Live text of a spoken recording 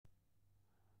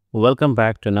Welcome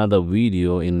back to another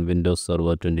video in Windows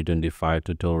Server 2025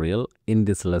 tutorial. In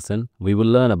this lesson, we will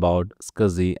learn about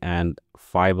SCSI and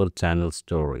Fibre Channel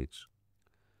storage.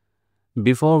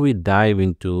 Before we dive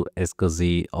into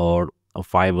SCSI or a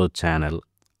Fibre Channel,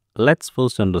 let's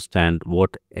first understand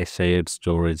what a shared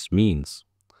storage means.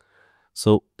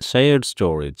 So, shared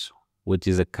storage, which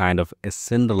is a kind of a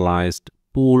centralized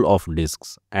pool of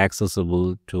disks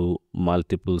accessible to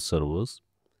multiple servers.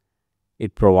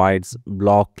 It provides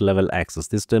block level access.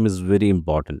 This term is very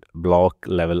important, block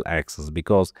level access,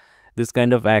 because this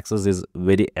kind of access is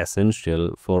very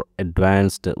essential for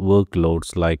advanced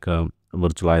workloads like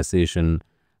virtualization,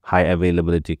 high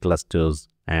availability clusters,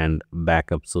 and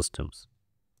backup systems.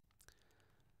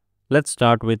 Let's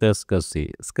start with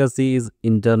SCSI. SCSI is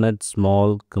Internet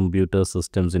Small Computer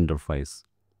Systems Interface,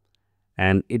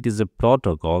 and it is a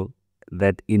protocol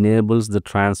that enables the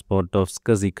transport of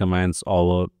SCSI commands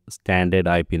over standard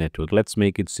IP network. Let's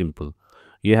make it simple.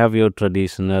 You have your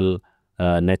traditional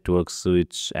network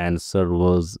switch and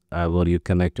servers where you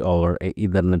connect over a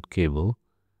Ethernet cable,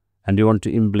 and you want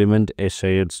to implement a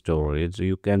shared storage.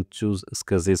 You can choose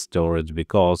SCSI storage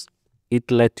because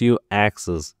it lets you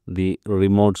access the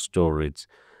remote storage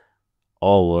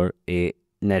over a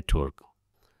network.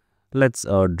 Let's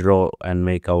draw and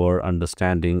make our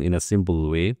understanding in a simple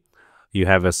way. You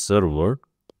have a server,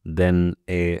 then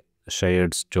a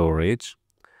shared storage.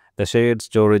 The shared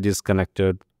storage is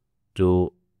connected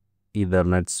to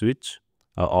Ethernet switch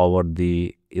over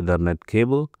the Ethernet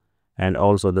cable, and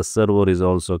also the server is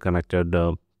also connected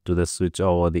to the switch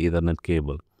over the Ethernet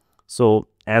cable. So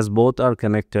as both are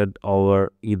connected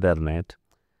over Ethernet,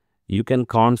 you can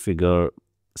configure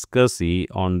SCSI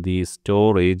on the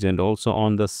storage and also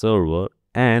on the server,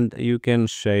 and you can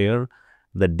share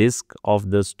the disk of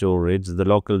the storage, the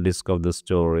local disk of the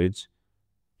storage,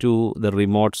 to the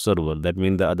remote server. That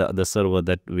means the server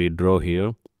that we draw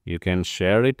here, you can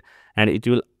share it and it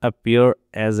will appear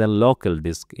as a local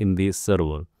disk in the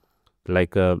server,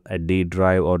 like a D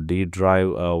drive or D drive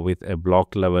with a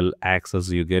block level access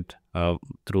you get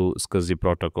through SCSI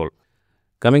protocol.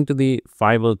 Coming to the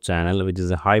Fibre Channel, which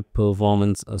is a high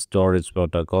performance storage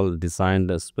protocol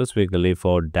designed specifically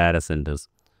for data centers.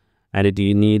 And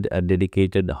you need a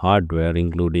dedicated hardware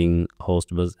including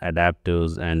host bus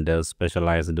adapters and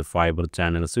specialized fiber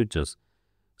channel switches.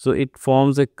 So it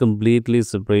forms a completely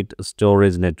separate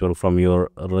storage network from your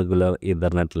regular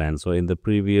Ethernet LAN. So in the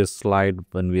previous slide,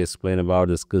 when we explained about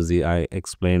the SCSI, I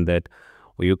explained that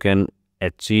you can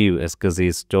achieve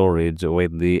SCSI storage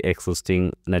with the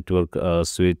existing network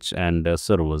switch and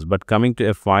servers. But coming to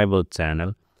a Fibre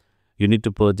Channel, you need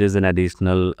to purchase an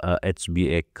additional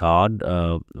HBA card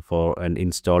and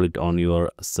install it on your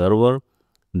server.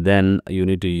 Then you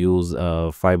need to use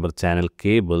Fibre Channel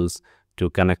cables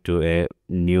to connect to a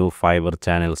new Fibre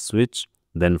Channel switch.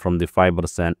 Then from the Fibre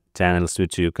Channel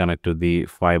switch, you connect to the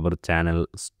Fibre Channel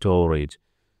storage.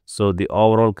 So the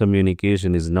overall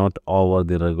communication is not over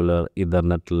the regular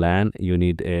Ethernet LAN. You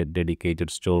need a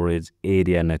dedicated storage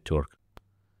area network.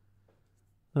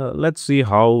 Let's see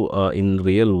how in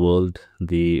real world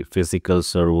the physical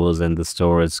servers and the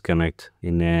storage connect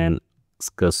in an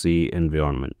SCSI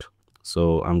environment.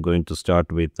 So I'm going to start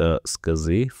with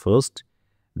SCSI first,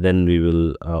 then we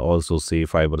will also see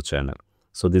Fibre Channel.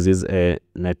 So this is a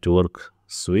network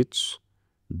switch,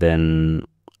 then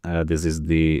this is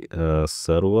the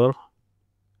server,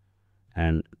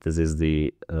 and this is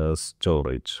the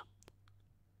storage.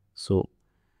 So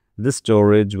this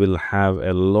storage will have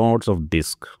a lot of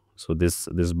disk. So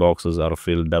these boxes are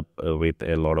filled up with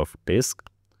a lot of disk,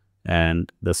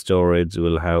 and the storage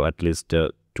will have at least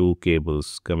two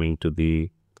cables coming to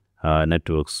the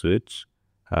network switch.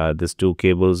 These two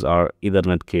cables are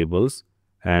Ethernet cables,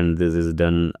 and this is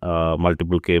done,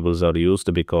 multiple cables are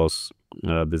used because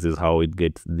this is how it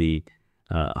gets the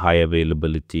high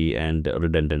availability and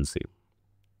redundancy.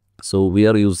 So we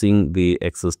are using the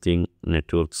existing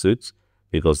network switch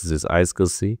because this is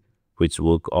iSCSI, which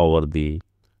work over the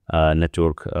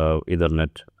network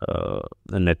Ethernet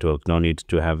network. No need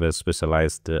to have a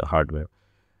specialized hardware.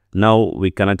 Now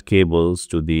we connect cables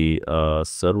to the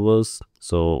servers,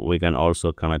 so we can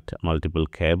also connect multiple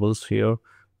cables here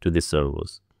to the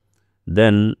servers.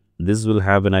 Then this will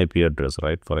have an IP address,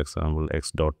 right? For example,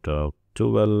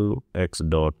 x.12,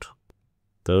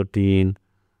 x.13,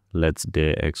 let's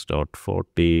say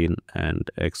x.14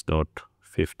 and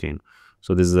x.15.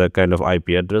 So this is a kind of IP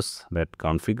address that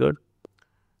configured.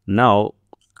 Now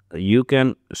you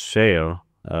can share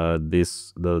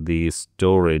the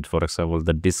storage, for example,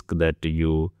 the disk that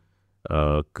you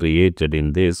created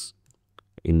in this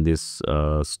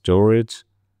storage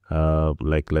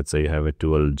like let's say you have a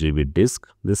 12 GB disk.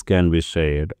 This can be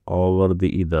shared over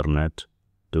the Ethernet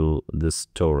to this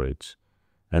storage,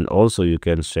 and also you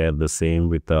can share the same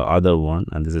with the other one,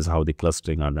 and this is how the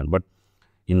clustering are done. But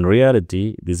in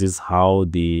reality, this is how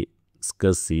the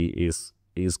SCSI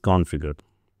is configured.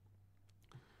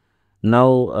 Now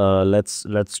let's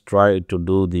try to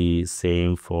do the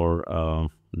same for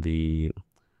the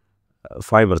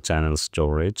fiber channel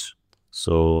storage.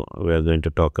 So we are going to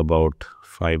talk about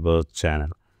fiber channel.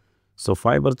 So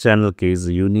fiber channel case,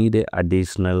 you need a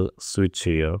additional switch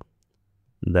here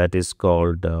that is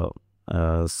called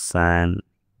SAN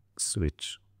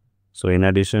switch. So in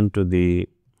addition to the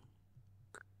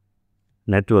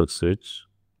network switch,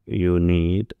 you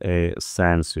need a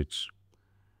SAN switch,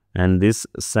 and this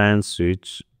SAN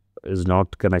switch is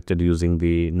not connected using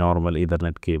the normal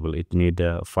Ethernet cable. It need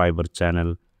fiber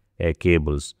channel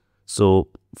cables. So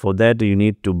for that you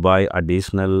need to buy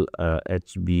additional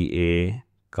HBA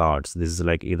cards. This is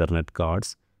like Ethernet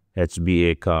cards,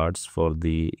 HBA cards for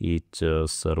the each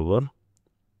server.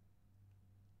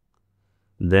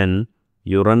 Then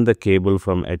you run the cable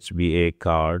from HBA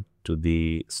card to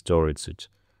the storage switch.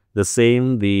 The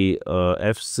same, the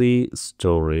FC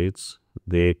storage,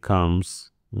 they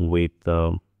comes with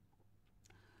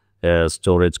a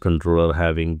storage controller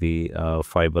having the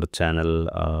fiber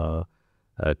channel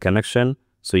connection.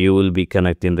 So you will be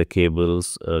connecting the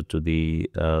cables to the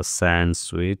SAN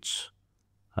switch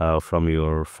from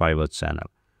your fiber channel.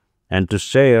 And to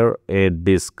share a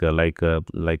disk, like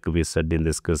we said in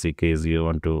this SCSI case, you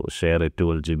want to share a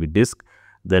 12 GB disk,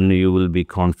 then you will be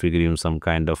configuring some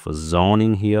kind of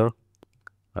zoning here.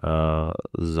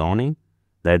 Zoning,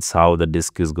 that's how the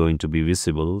disk is going to be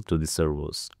visible to the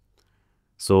servers.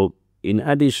 So in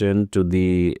addition to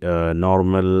the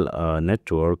normal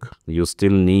network, you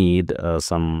still need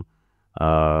some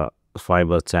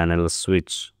fiber channel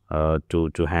switch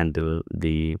to handle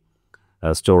the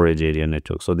storage area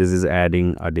network. So this is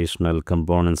adding additional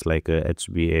components like a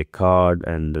HBA card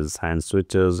and the SAN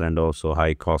switches and also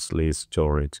high costly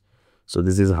storage. So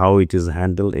this is how it is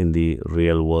handled in the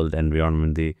real world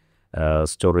environment, the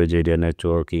storage area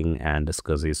networking and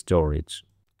SCSI storage.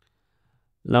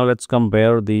 Now let's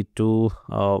compare the two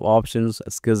options,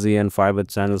 SCSI and fiber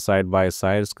channel side by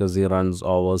side. SCSI runs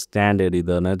over standard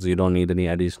Ethernet. You don't need any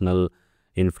additional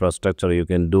infrastructure. You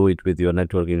can do it with your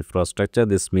network infrastructure.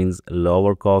 This means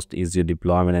lower cost, easier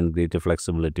deployment and greater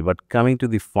flexibility. But coming to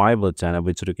the fiber channel,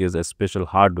 which requires a special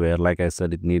hardware, like I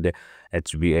said, it need a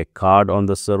HBA card on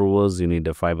the servers, you need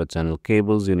a fiber channel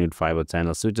cables, you need fiber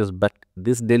channel switches, but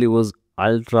this delivers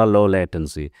ultra low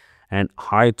latency and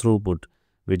high throughput,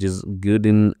 which is good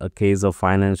in a case of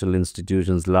financial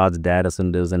institutions, large data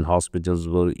centers and hospitals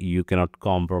where you cannot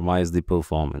compromise the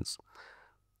performance.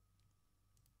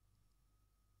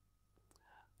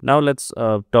 Now let's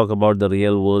talk about the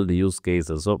real world use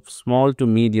cases. So small to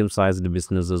medium sized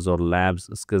businesses or labs,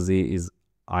 SCSI is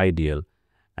ideal,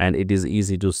 and it is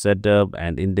easy to set up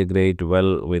and integrate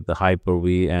well with the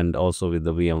Hyper-V and also with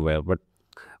the VMware. But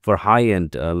for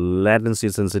high-end latency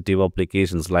sensitive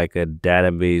applications like a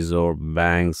database or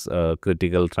banks,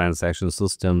 critical transaction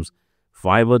systems,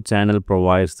 fiber channel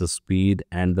provides the speed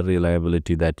and the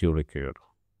reliability that you require.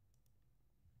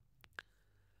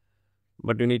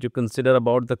 But you need to consider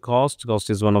about the cost. Cost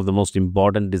is one of the most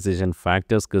important decision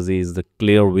factors because it is the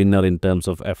clear winner in terms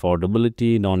of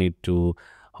affordability. No need to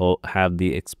have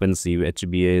the expensive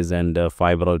HBAs and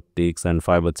fiber optics and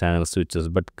fiber channel switches.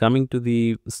 But coming to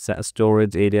the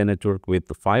storage area network with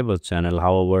the fiber channel,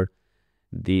 however,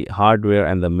 the hardware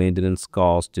and the maintenance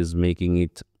cost is making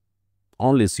it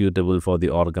only suitable for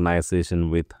the organization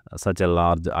with such a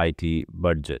large IT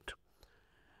budget.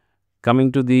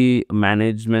 Coming to the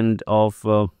management of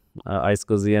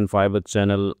iSCSI and fiber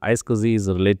channel, iSCSI is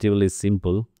relatively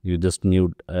simple. You just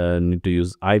need to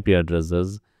use IP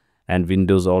addresses, and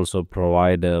Windows also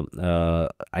provide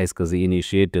iSCSI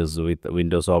initiators with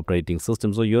Windows operating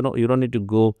system. So you don't need to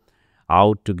go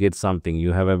out to get something.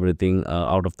 You have everything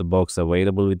out of the box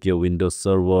available with your Windows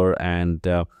server and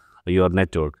your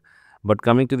network. But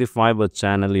coming to the fiber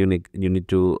channel, you need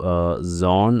to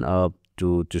zone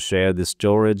to share the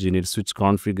storage. You need switch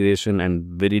configuration and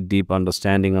very deep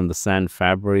understanding on the SAN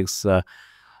fabrics,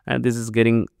 and this is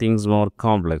getting things more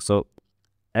complex. So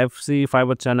FC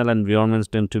fiber channel environments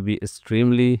tend to be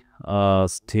extremely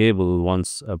stable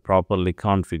once properly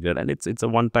configured, and it's a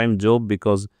one-time job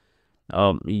because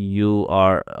you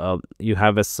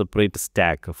have a separate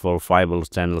stack for fiber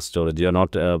channel storage. You're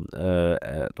not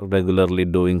regularly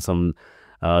doing some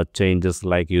changes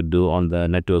like you do on the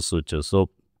network switches.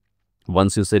 So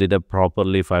once you set it up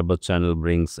properly, fiber channel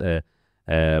brings a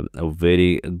a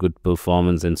very good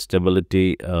performance and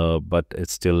stability, but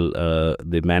it's still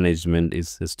the management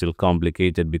is still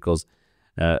complicated because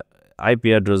IP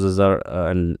addresses are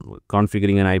and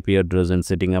configuring an IP address and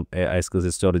setting up a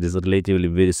iSCSI storage is relatively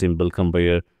very simple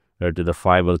compared to the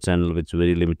Fibre Channel, which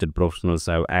very limited professionals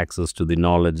have access to the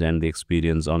knowledge and the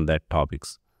experience on that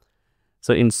topics.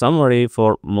 So in summary,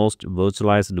 for most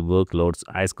virtualized workloads,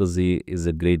 iSCSI is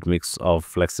a great mix of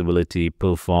flexibility,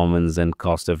 performance, and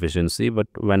cost efficiency. But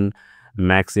when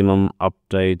maximum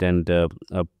uptime and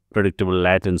predictable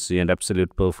latency and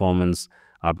absolute performance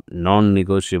are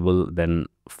non-negotiable, then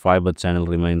Fibre Channel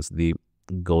remains the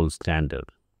gold standard.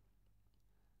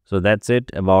 So that's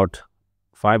it about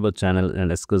Fibre Channel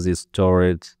and iSCSI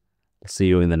storage. See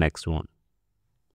you in the next one.